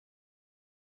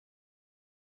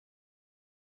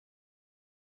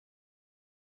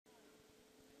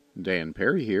Dan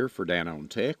Perry here for Dan on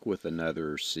Tech with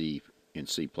another C and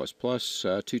C++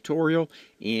 tutorial.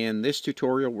 In this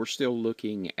tutorial, we're still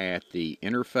looking at the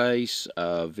interface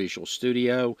of Visual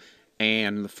Studio.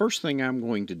 And the first thing I'm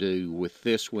going to do with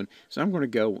this one is I'm going to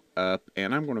go up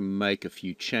and I'm going to make a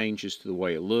few changes to the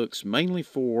way it looks, mainly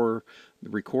for the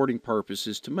recording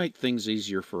purposes to make things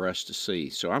easier for us to see.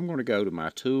 So I'm going to go to my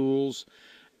tools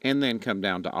and then come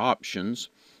down to options.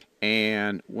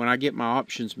 And when I get my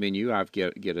options menu, I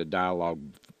get a dialog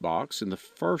box, and the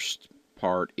first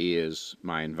part is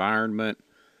my environment.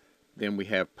 Then we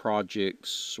have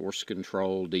projects, source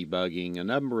control, debugging, a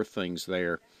number of things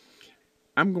there.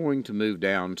 I'm going to move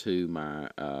down to my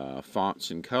fonts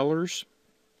and colors,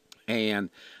 and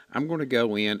I'm going to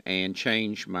go in and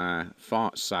change my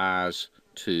font size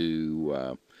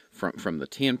to from the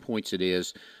 10 points it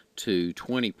is to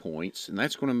 20 points, and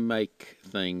that's going to make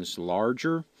things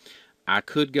larger. I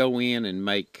could go in and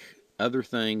make other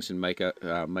things and make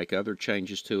other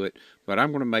changes to it, but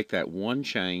I'm going to make that one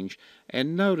change.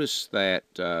 And notice that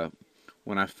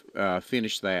when I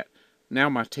finish that, now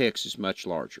my text is much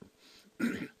larger.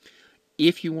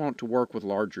 If you want to work with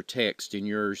larger text in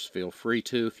yours, feel free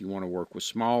to. If you want to work with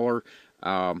smaller,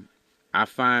 I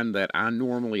find that I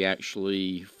normally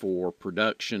actually, for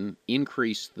production,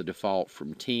 increase the default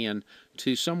from 10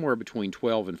 to somewhere between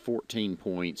 12 and 14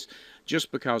 points,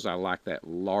 just because I like that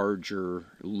larger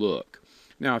look.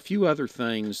 Now, a few other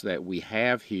things that we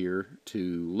have here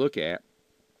to look at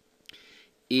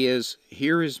is,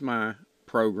 here is my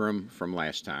program from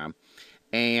last time.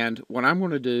 And what I'm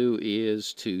going to do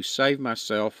is to save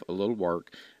myself a little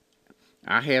work.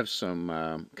 I have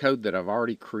some code that I've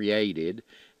already created,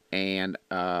 and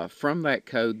from that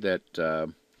code that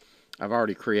I've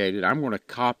already created, I'm going to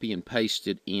copy and paste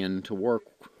it in to work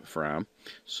from.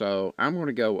 So I'm going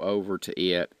to go over to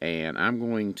it, and I'm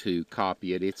going to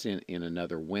copy it. It's in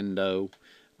another window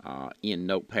in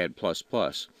Notepad++.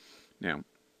 Now,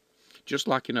 just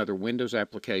like in other Windows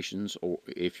applications, or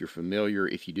if you're familiar,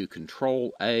 if you do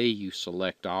Control A, you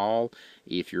select all.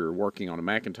 If you're working on a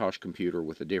Macintosh computer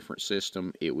with a different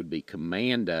system, it would be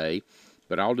Command A,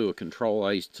 but I'll do a Control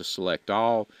A to select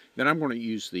all. Then I'm going to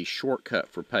use the shortcut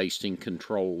for pasting,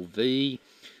 Control V.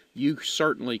 You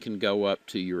certainly can go up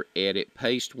to your Edit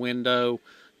Paste window.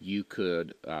 You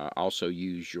could also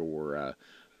use your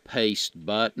paste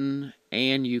button,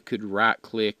 and you could right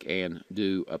click and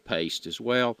do a paste as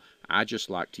well. I just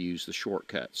like to use the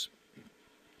shortcuts.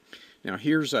 Now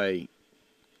here's a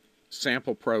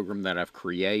sample program that I've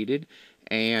created,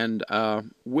 and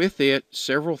with it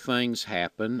several things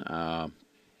happen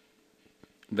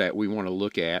that we want to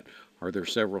look at, or there are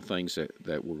several things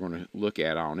that we're going to look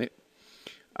at on it.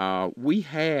 We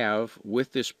have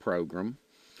with this program,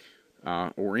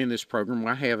 or in this program,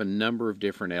 I have a number of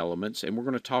different elements, and we're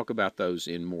going to talk about those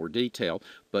in more detail.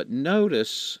 But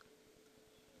notice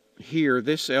here,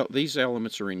 these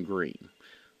elements are in green.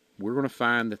 We're going to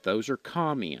find that those are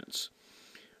comments.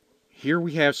 Here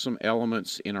we have some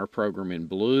elements in our program in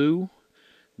blue,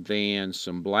 then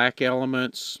some black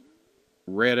elements,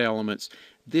 red elements.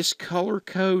 This color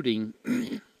coding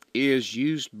is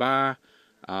used by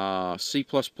C++,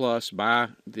 by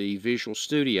the Visual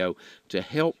Studio, to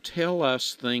help tell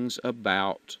us things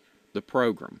about the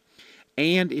program.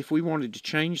 And if we wanted to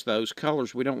change those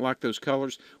colors, we don't like those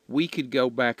colors, we could go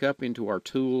back up into our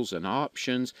tools and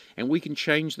options, and we can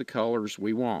change the colors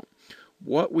we want.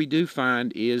 What we do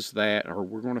find is that, or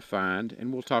we're going to find,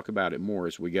 and we'll talk about it more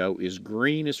as we go, is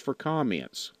green is for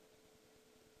comments.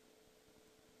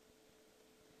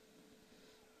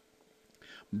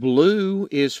 Blue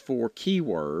is for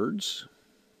keywords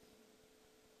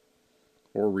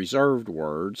or reserved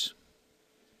words.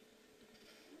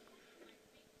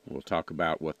 We'll talk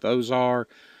about what those are.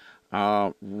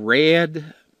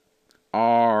 Red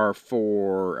are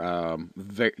for,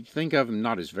 think of them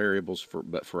not as variables,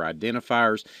 but for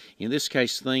identifiers. In this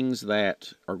case, things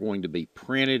that are going to be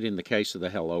printed in the case of the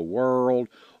hello world,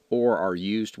 or are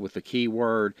used with a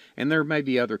keyword, and there may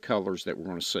be other colors that we're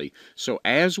going to see. So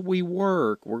as we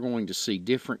work, we're going to see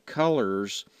different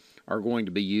colors are going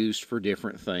to be used for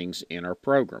different things in our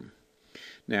program.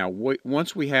 Now,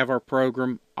 once we have our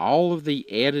program, all of the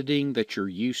editing that you're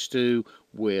used to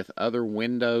with other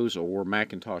Windows or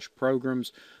Macintosh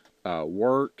programs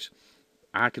works.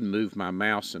 I can move my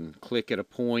mouse and click at a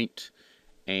point,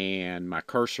 and my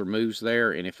cursor moves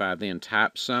there, and if I then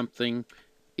type something,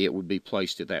 it would be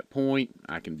placed at that point.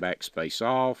 I can backspace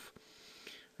off.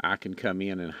 I can come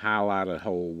in and highlight a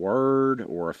whole word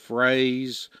or a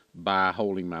phrase by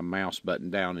holding my mouse button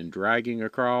down and dragging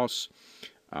across.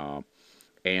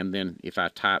 And then if I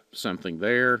type something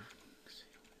there,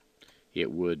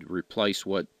 it would replace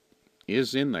what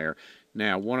is in there.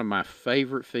 Now, one of my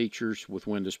favorite features with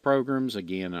Windows programs,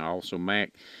 again, also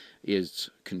Mac, is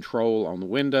Control on the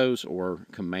Windows or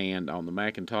Command on the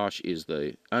Macintosh, is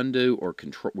the undo or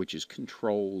control, which is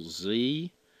Control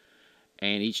Z.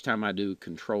 And each time I do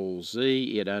Control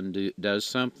Z, it does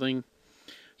something.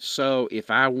 So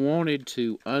if I wanted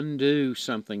to undo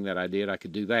something that I did, I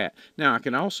could do that. Now I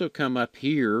can also come up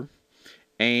here,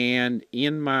 and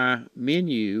in my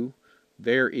menu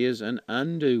there is an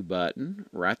undo button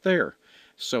right there.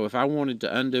 So if I wanted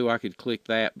to undo, I could click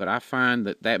that, but I find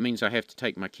that that means I have to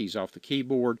take my keys off the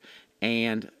keyboard,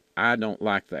 and I don't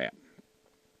like that.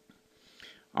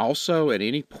 Also, at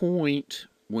any point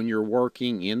when you're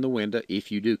working in the window,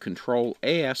 if you do Control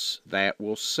S, that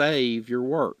will save your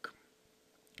work.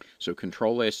 So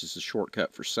Control S is the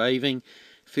shortcut for saving.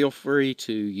 Feel free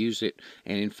to use it,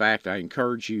 and in fact I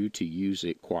encourage you to use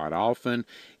it quite often.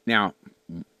 Now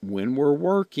when we're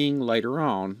working later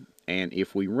on, and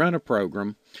if we run a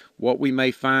program, what we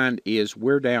may find is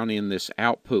we're down in this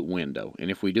output window, and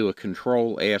if we do a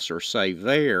Control S or save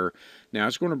there, now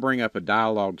it's going to bring up a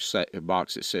dialog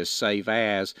box that says Save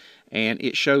As, and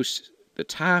it shows the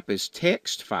type as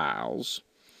text files.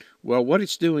 Well, what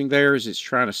it's doing there is it's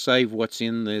trying to save what's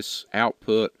in this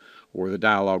output or the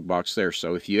dialog box there.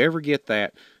 So if you ever get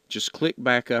that, just click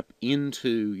back up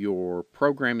into your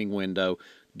programming window,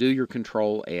 do your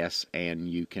Control S, and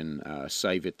you can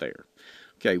save it there.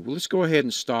 Okay, well, let's go ahead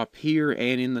and stop here,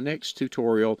 and in the next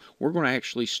tutorial we're going to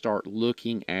actually start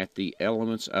looking at the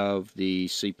elements of the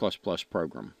C++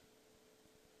 program.